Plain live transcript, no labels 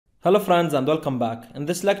Hello friends and welcome back. In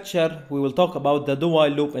this lecture, we will talk about the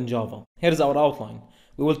do-while loop in Java. Here's our outline.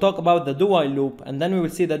 We will talk about the do-while loop and then we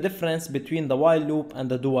will see the difference between the while loop and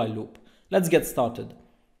the do-while loop. Let's get started.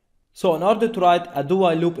 So in order to write a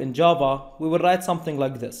do-while loop in Java, we will write something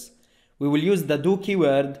like this. We will use the do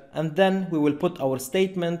keyword and then we will put our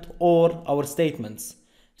statement or our statements.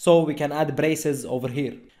 So we can add braces over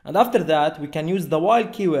here. And after that, we can use the while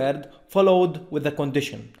keyword followed with the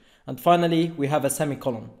condition. And finally, we have a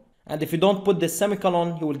semicolon. And if you don't put this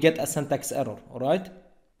semicolon, you will get a syntax error, alright?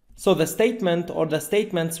 So the statement or the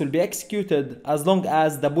statements will be executed as long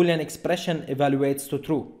as the Boolean expression evaluates to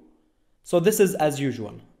true. So this is as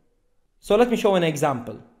usual. So let me show an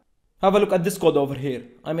example. Have a look at this code over here.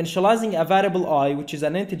 I'm initializing a variable I, which is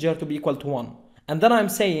an integer, to be equal to 1. And then I'm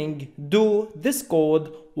saying do this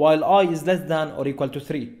code while I is less than or equal to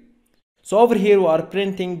 3. So over here we are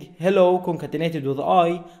printing hello concatenated with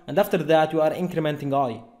I, and after that we are incrementing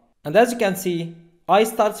I. And as you can see, I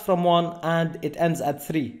starts from 1 and it ends at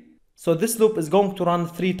 3. So this loop is going to run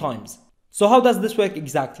 3 times. So how does this work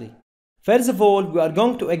exactly? First of all, we are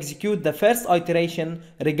going to execute the first iteration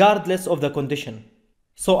regardless of the condition.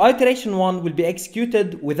 So iteration 1 will be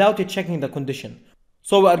executed without it checking the condition.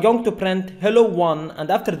 So we are going to print hello 1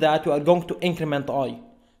 and after that we are going to increment I.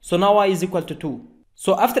 So now I is equal to 2.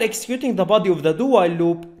 So after executing the body of the do while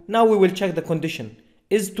loop, now we will check the condition.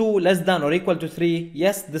 Is 2 less than or equal to 3?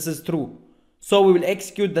 Yes, this is true. So we will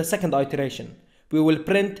execute the second iteration. We will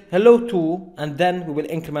print hello 2 and then we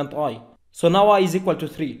will increment I. So now I is equal to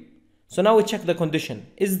 3. So now we check the condition.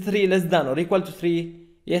 Is 3 less than or equal to 3?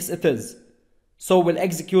 Yes, it is. So we'll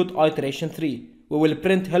execute iteration 3. We will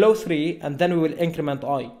print hello 3 and then we will increment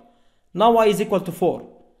I. Now I is equal to 4.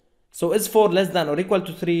 So is 4 less than or equal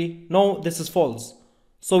to 3? No, this is false.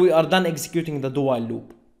 So we are done executing the do while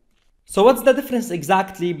loop. So what's the difference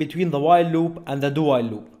exactly between the while loop and the do while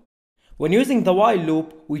loop? When using the while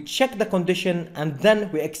loop, we check the condition and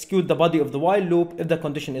then we execute the body of the while loop if the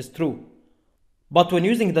condition is true. But when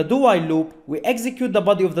using the do while loop, we execute the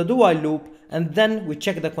body of the do while loop and then we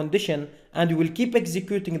check the condition and we will keep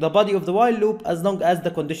executing the body of the while loop as long as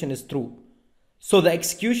the condition is true. So the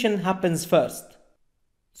execution happens first.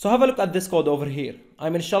 So have a look at this code over here.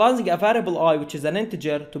 I'm initializing a variable I, which is an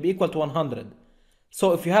integer, to be equal to 100.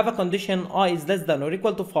 So if you have a condition I is less than or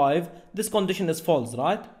equal to 5, this condition is false,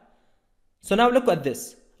 right? So now look at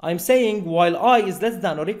this. I'm saying while I is less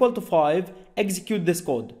than or equal to 5, execute this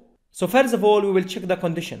code. So first of all, we will check the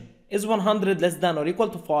condition. Is 100 less than or equal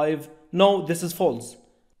to 5? No, this is false.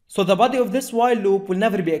 So the body of this while loop will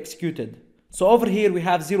never be executed. So over here we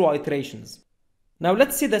have 0 iterations. Now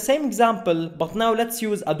let's see the same example, but now let's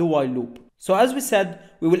use a do while loop. So as we said,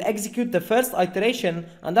 we will execute the first iteration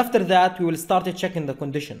and after that we will start checking the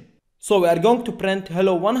condition. So we are going to print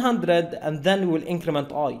hello 100 and then we will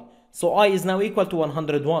increment I. So I is now equal to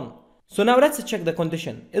 101. So now let's check the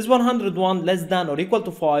condition. Is 101 less than or equal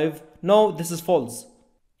to 5? No, this is false.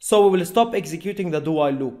 So we will stop executing the do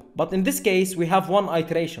while loop. But in this case, we have 1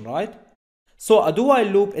 iteration, right? So a do while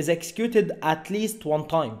loop is executed at least 1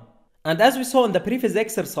 time. And as we saw in the previous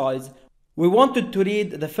exercise, we wanted to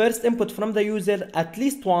read the first input from the user at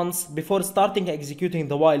least once before starting executing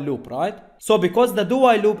the while loop, right? So because the do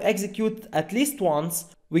while loop executes at least once,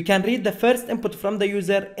 we can read the first input from the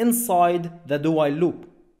user inside the do while loop.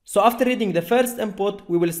 So after reading the first input,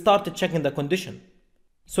 we will start checking the condition.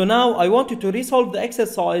 So now I want you to resolve the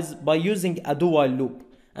exercise by using a do while loop.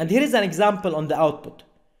 And here is an example on the output.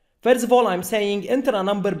 First of all, I'm saying enter a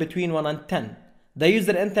number between 1 and 10. The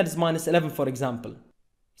user enters -11, for example.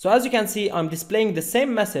 So as you can see, I'm displaying the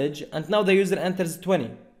same message and now the user enters 20.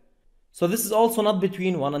 So this is also not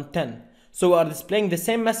between 1 and 10. So we are displaying the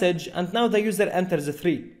same message and now the user enters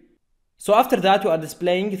 3. So after that, we are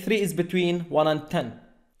displaying 3 is between 1 and 10.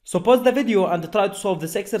 So pause the video and try to solve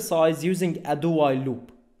this exercise using a do while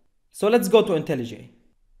loop. So let's go to IntelliJ.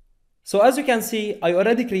 So as you can see, I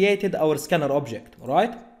already created our scanner object,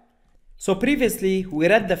 alright? So previously, we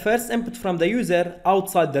read the first input from the user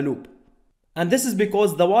outside the loop. And this is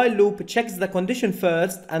because the while loop checks the condition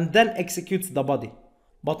first and then executes the body.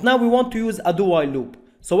 But now we want to use a do while loop.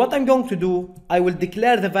 So what I'm going to do, I will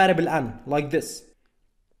declare the variable n, like this.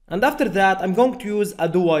 And after that, I'm going to use a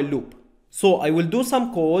do while loop. So I will do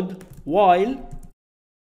some code while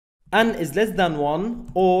n is less than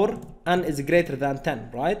 1 or n is greater than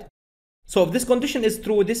 10, right? So if this condition is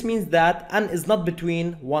true, this means that n is not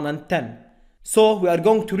between 1 and 10. So we are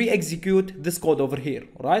going to re-execute this code over here,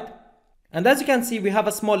 right? And as you can see, we have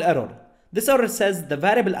a small error. This error says the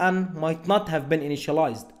variable n might not have been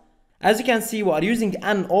initialized. As you can see, we are using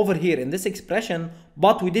n over here in this expression,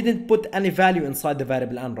 but we didn't put any value inside the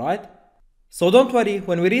variable n, right? So don't worry,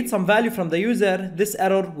 when we read some value from the user, this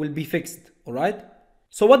error will be fixed, alright?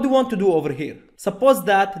 So what do we want to do over here? Suppose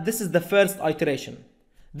that this is the first iteration.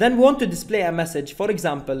 Then we want to display a message, for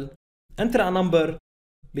example, enter a number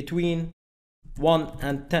between 1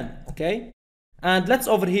 and 10, okay? And let's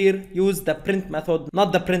over here use the print method,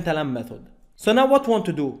 not the println method. So now what we want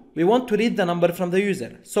to do? We want to read the number from the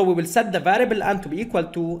user. So we will set the variable n to be equal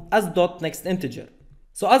to as dot next integer.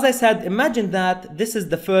 So as I said, imagine that this is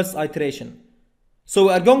the first iteration. So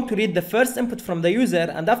we are going to read the first input from the user,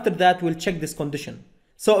 and after that we'll check this condition.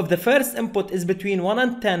 So if the first input is between 1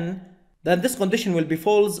 and 10, then this condition will be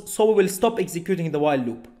false, so we will stop executing the while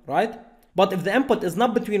loop, right? But if the input is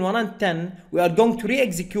not between 1 and 10, we are going to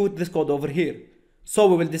re-execute this code over here. So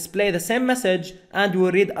we will display the same message and we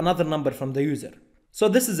will read another number from the user. So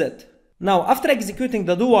this is it. Now after executing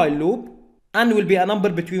the do while loop, n will be a number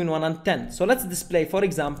between 1 and 10. So let's display, for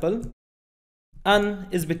example, n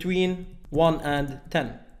is between 1 and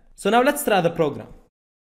 10. So now let's try the program.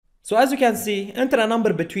 So as you can see, enter a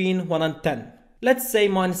number between 1 and 10. Let's say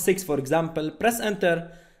 -6 for example, press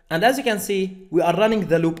enter, and as you can see, we are running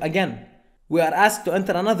the loop again. We are asked to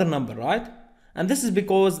enter another number, right? And this is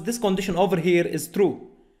because this condition over here is true,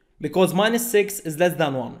 because -6 is less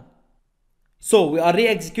than 1. So we are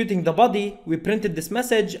re-executing the body, we printed this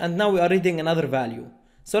message, and now we are reading another value.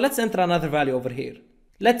 So let's enter another value over here.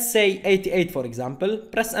 Let's say 88 for example,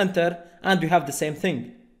 press enter, and we have the same thing.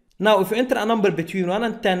 Now if you enter a number between 1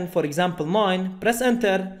 and 10, for example 9, press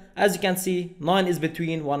enter, as you can see 9 is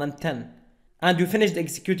between 1 and 10. And we finished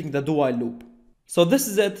executing the do while loop. So this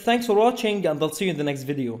is it, thanks for watching and I'll see you in the next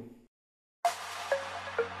video.